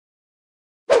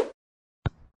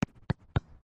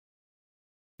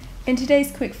In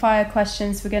today's quickfire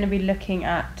questions, we're going to be looking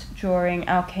at drawing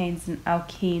alkanes and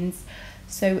alkenes.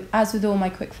 So as with all my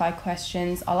quickfire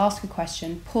questions, I'll ask a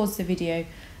question, pause the video,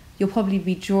 you'll probably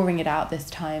be drawing it out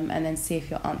this time and then see if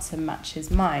your answer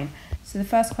matches mine. So the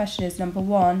first question is number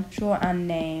 1, draw and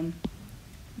name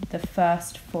the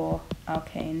first 4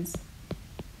 alkanes.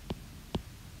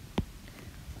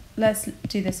 Let's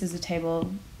do this as a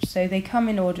table. So they come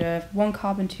in order of 1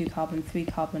 carbon, 2 carbon, 3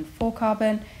 carbon, 4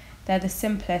 carbon. They're the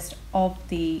simplest of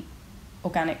the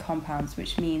organic compounds,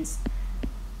 which means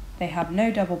they have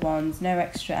no double bonds, no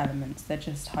extra elements, they're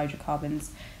just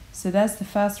hydrocarbons. So there's the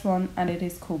first one, and it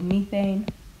is called methane.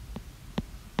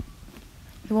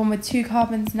 The one with 2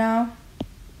 carbons now.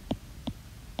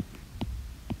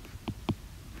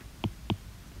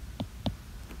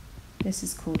 This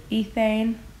is called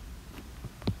ethane.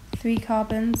 3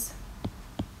 carbons.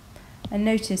 And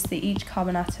notice that each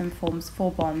carbon atom forms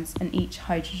 4 bonds and each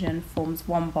hydrogen forms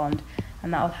 1 bond,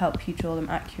 and that will help you draw them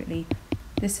accurately.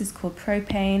 This is called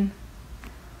propane,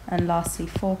 and lastly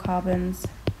 4 carbons.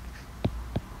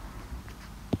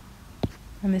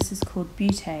 And this is called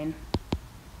butane.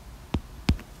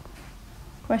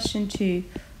 Question 2.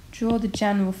 Draw the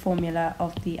general formula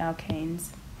of the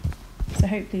alkanes. So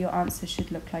hopefully your answer should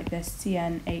look like this: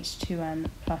 CnH2n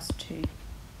plus 2.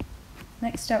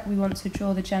 Next up, we want to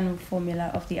draw the general formula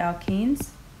of the alkenes.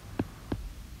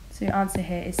 So your answer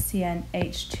here is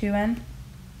CnH2n.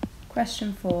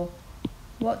 Question 4.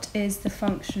 What is the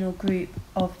functional group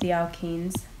of the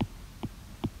alkenes?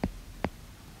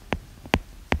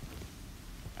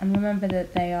 And remember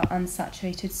that they are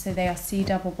unsaturated, so they are C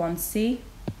double bond C.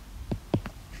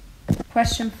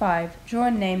 Question 5. Draw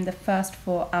and name the first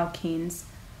 4 alkenes.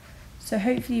 So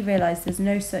hopefully you realise there's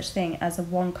no such thing as a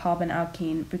 1 carbon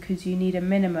alkene, because you need a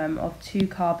minimum of 2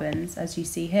 carbons, as you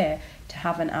see here, to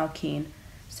have an alkene.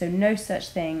 So no such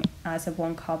thing as a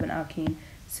 1 carbon alkene.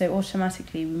 So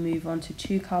automatically we move on to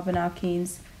 2 carbon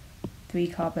alkenes, 3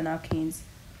 carbon alkenes,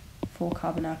 4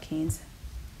 carbon alkenes,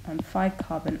 and 5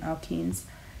 carbon alkenes.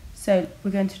 So we're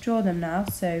going to draw them now.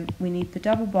 So we need the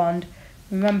double bond.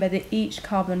 Remember that each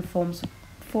carbon forms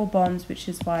 4 bonds, which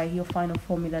is why your final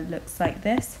formula looks like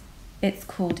this. It's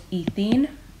called ethene.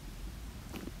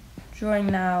 Drawing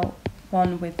now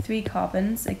one with 3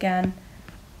 carbons. Again,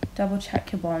 double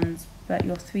check your bonds, but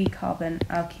your 3 carbon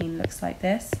alkene looks like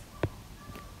this.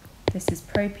 This is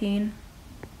propene.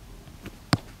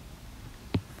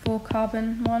 4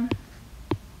 carbon one.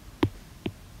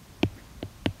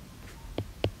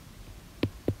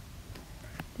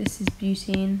 This is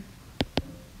butene.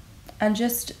 And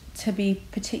just to be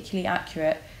particularly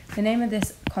accurate, the name of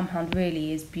this compound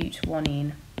really is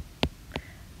but-1-ene,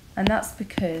 and that's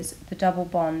because the double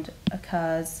bond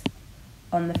occurs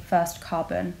on the first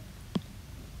carbon.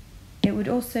 It would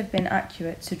also have been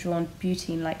accurate to draw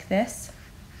butene like this.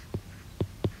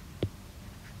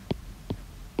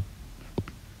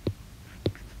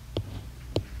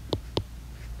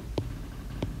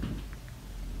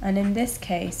 And in this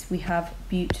case we have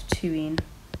but-2-ene.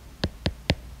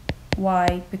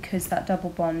 Why? Because that double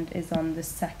bond is on the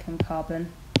second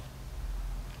carbon.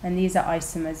 And these are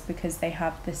isomers because they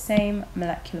have the same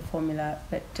molecular formula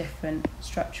but different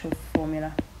structural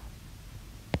formula.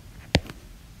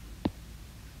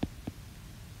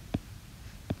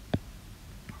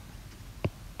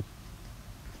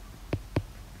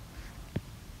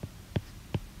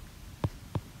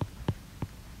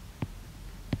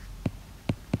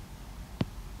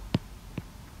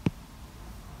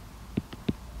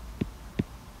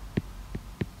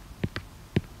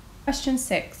 Question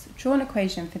 6. Draw an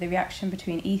equation for the reaction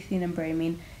between ethene and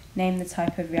bromine. Name the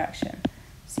type of reaction.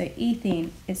 So ethene,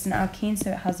 it's an alkene,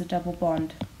 so it has a double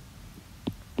bond.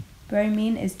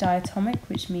 Bromine is diatomic,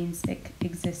 which means it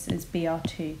exists as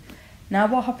Br2. Now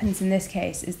what happens in this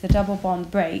case is the double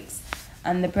bond breaks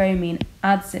and the bromine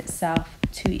adds itself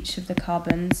to each of the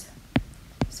carbons.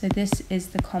 So this is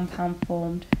the compound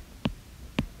formed.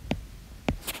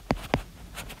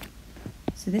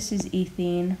 So this is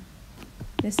ethene.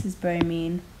 This is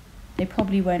bromine. They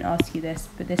probably won't ask you this,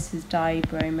 but this is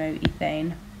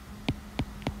dibromoethane.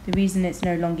 The reason it's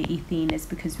no longer ethene is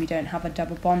because we don't have a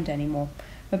double bond anymore.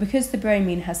 But because the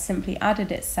bromine has simply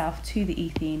added itself to the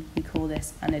ethene, we call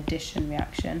this an addition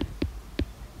reaction.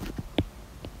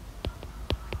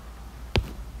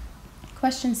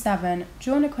 Question 7.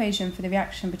 Draw an equation for the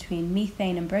reaction between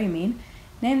methane and bromine.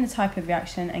 Name the type of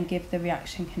reaction and give the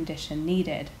reaction condition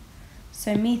needed.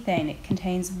 So methane, it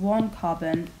contains 1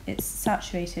 carbon, it's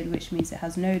saturated, which means it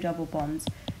has no double bonds.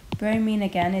 Bromine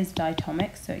again is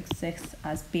diatomic, so it exists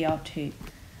as Br2.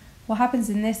 What happens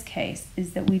in this case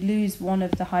is that we lose one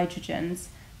of the hydrogens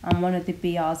and one of the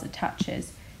Brs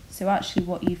attaches. So actually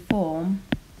what you form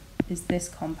is this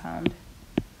compound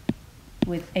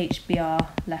with HBr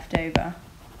left over.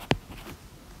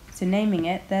 So naming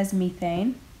it, there's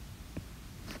methane,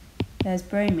 there's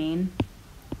bromine,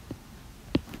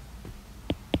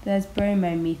 there's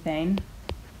bromomethane.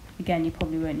 Again, you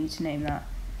probably won't need to name that.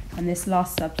 And this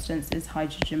last substance is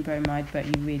hydrogen bromide, but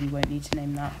you really won't need to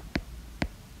name that.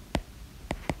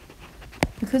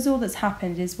 Because all that's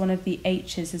happened is one of the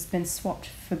H's has been swapped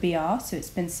for Br, so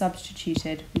it's been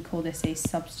substituted, we call this a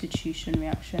substitution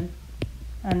reaction.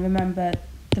 And remember,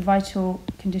 the vital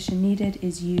condition needed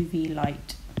is UV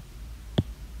light.